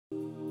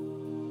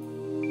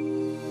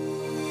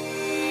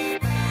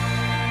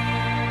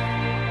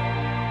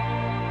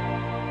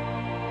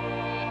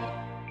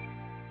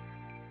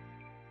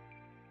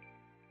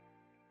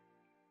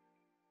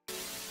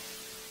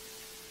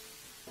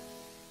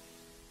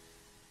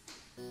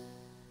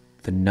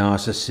The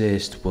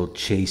narcissist will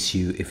chase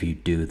you if you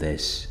do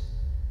this.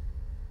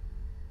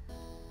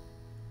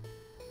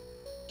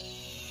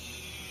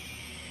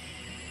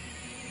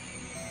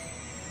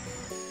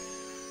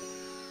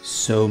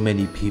 So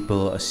many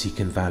people are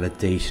seeking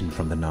validation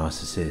from the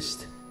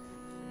narcissist.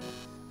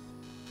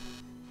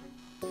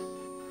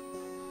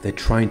 They're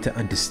trying to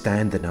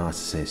understand the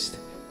narcissist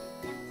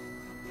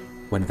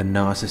when the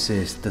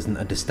narcissist doesn't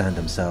understand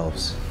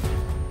themselves.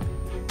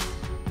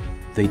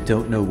 They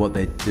don't know what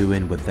they're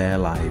doing with their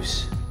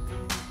lives.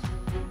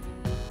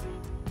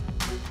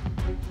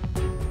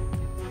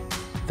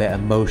 Their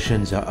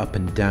emotions are up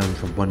and down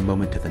from one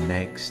moment to the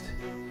next.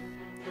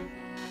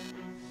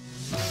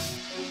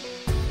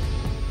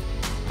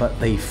 But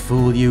they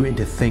fool you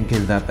into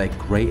thinking that they're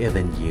greater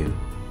than you,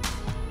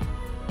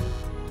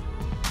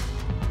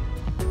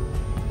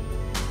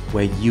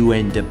 where you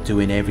end up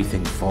doing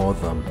everything for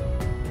them.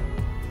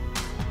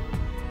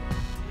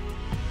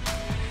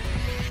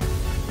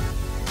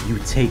 You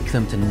take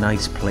them to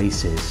nice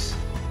places.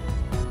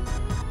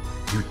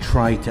 You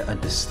try to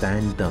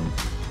understand them.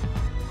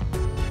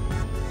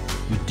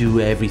 You do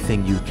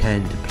everything you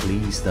can to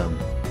please them.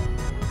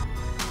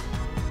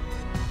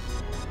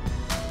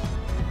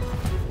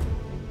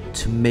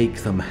 To make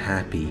them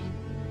happy.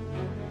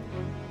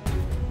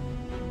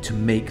 To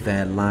make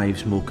their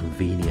lives more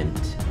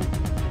convenient.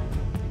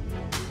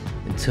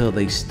 Until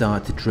they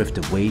start to drift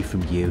away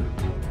from you.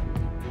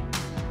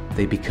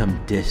 They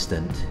become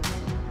distant.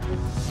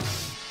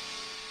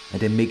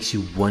 And it makes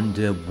you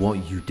wonder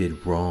what you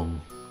did wrong.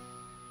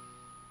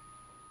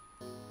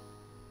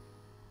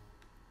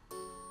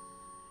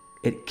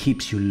 It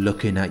keeps you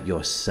looking at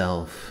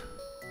yourself.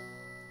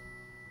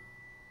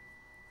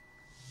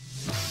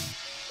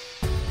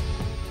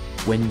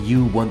 When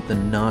you want the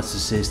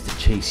narcissist to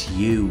chase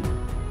you,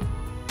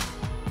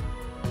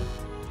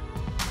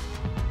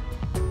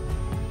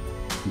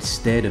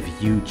 instead of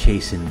you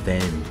chasing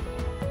them.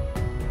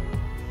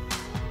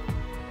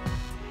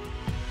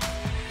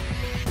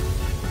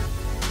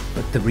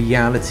 But the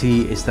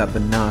reality is that the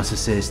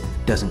narcissist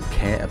doesn't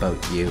care about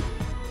you.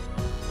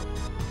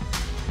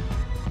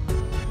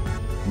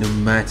 No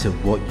matter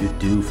what you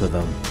do for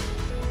them,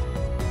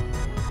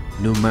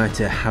 no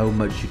matter how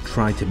much you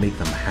try to make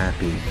them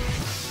happy,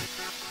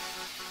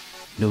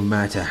 no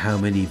matter how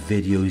many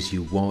videos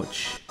you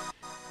watch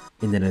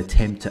in an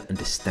attempt to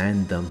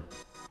understand them,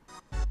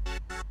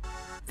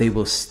 they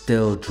will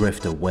still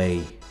drift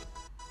away.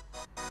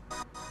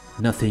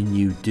 Nothing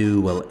you do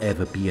will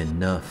ever be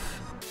enough.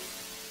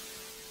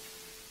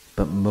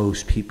 But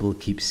most people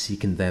keep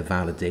seeking their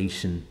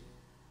validation.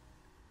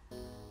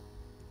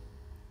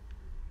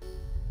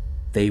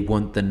 They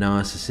want the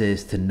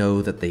narcissist to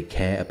know that they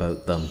care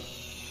about them.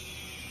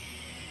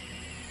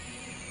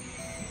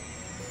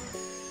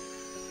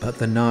 But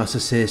the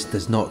narcissist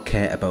does not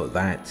care about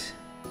that.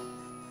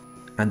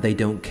 And they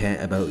don't care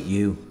about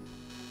you.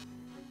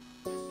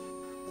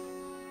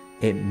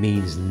 It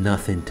means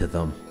nothing to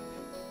them.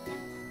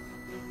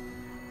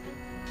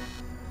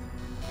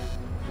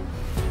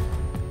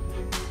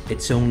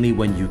 It's only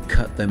when you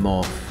cut them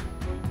off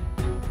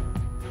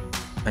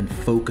and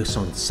focus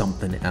on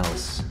something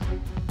else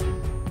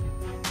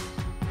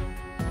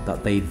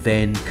that they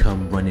then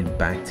come running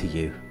back to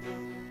you.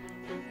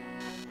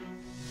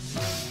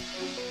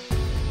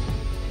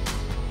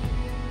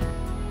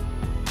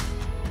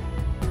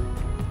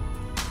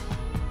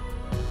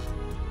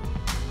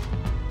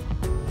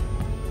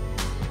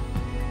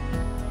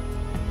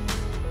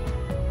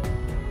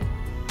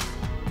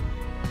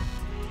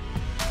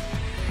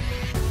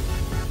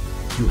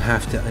 You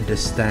have to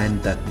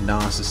understand that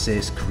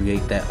narcissists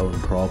create their own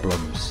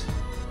problems.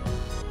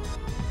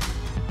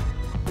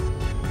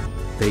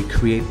 They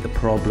create the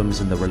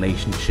problems in the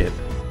relationship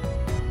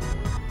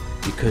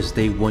because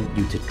they want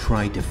you to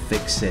try to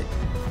fix it.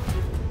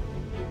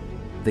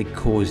 They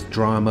cause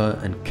drama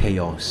and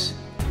chaos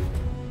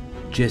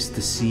just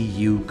to see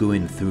you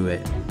going through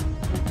it,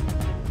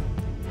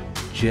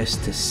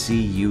 just to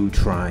see you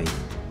try.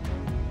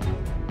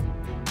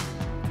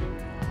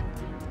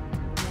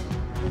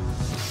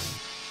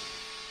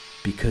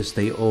 Because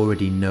they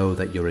already know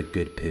that you're a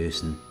good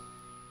person.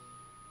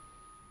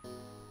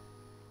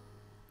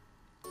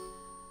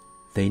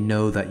 They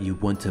know that you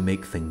want to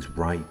make things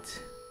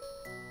right.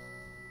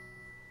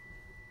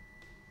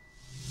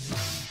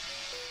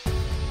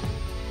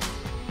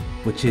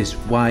 Which is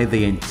why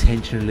they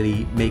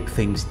intentionally make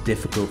things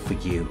difficult for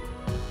you.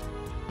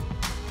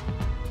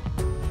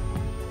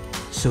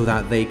 So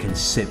that they can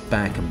sit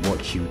back and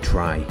watch you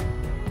try.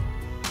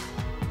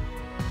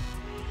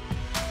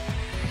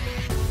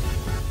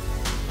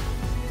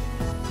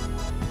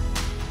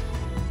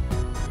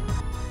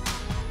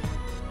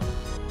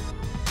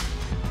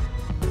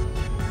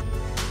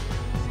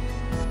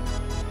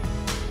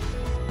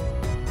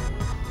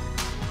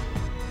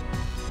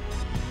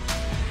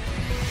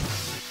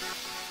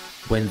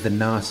 When the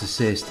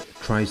narcissist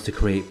tries to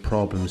create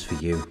problems for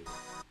you,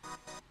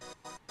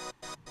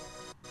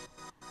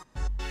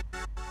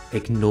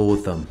 ignore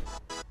them.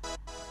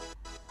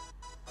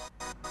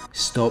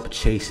 Stop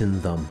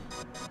chasing them.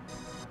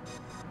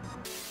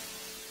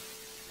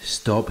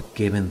 Stop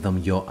giving them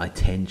your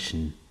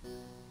attention.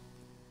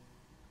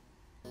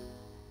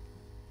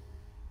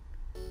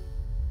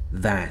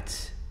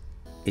 That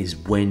is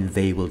when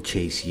they will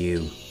chase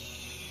you.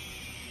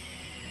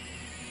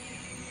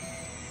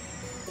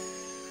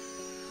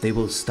 They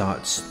will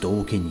start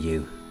stalking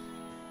you.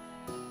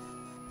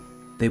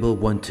 They will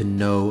want to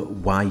know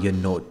why you're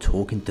not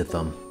talking to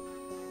them.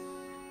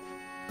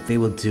 They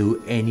will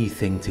do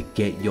anything to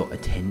get your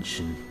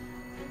attention.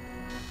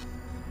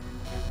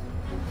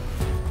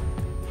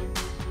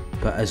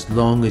 But as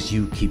long as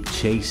you keep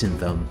chasing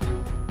them,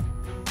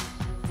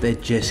 they're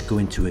just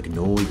going to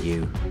ignore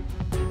you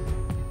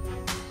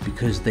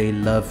because they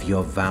love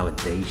your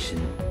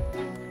validation.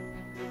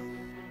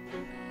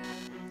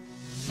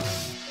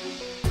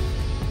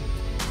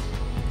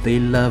 They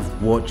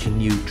love watching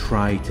you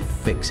try to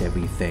fix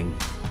everything.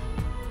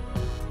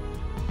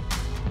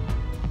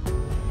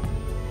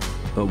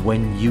 But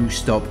when you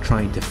stop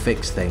trying to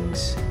fix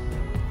things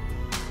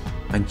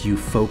and you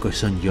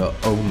focus on your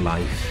own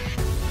life,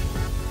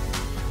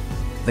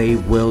 they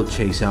will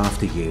chase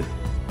after you.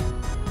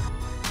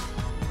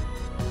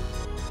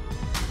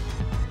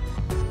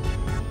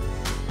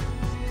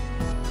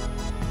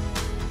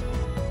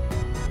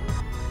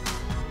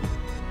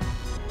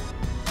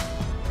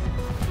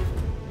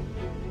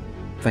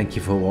 Thank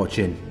you for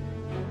watching.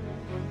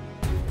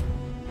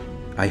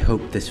 I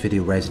hope this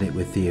video resonated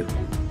with you.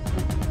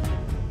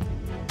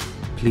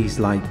 Please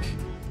like,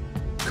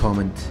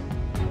 comment,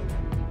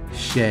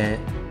 share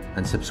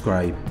and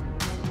subscribe.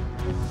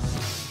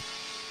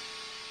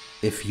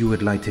 If you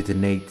would like to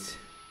donate,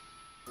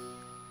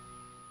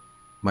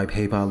 my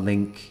PayPal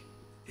link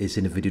is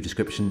in the video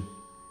description.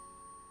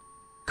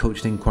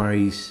 Coaching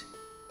inquiries,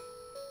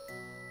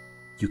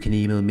 you can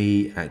email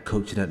me at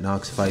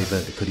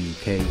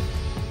coaching@narcsurvivor.co.uk.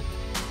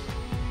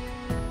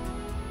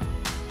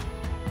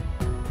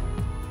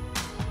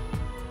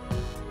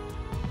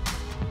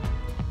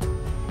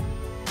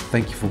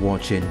 Thank you for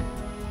watching,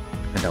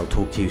 and I'll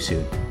talk to you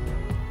soon.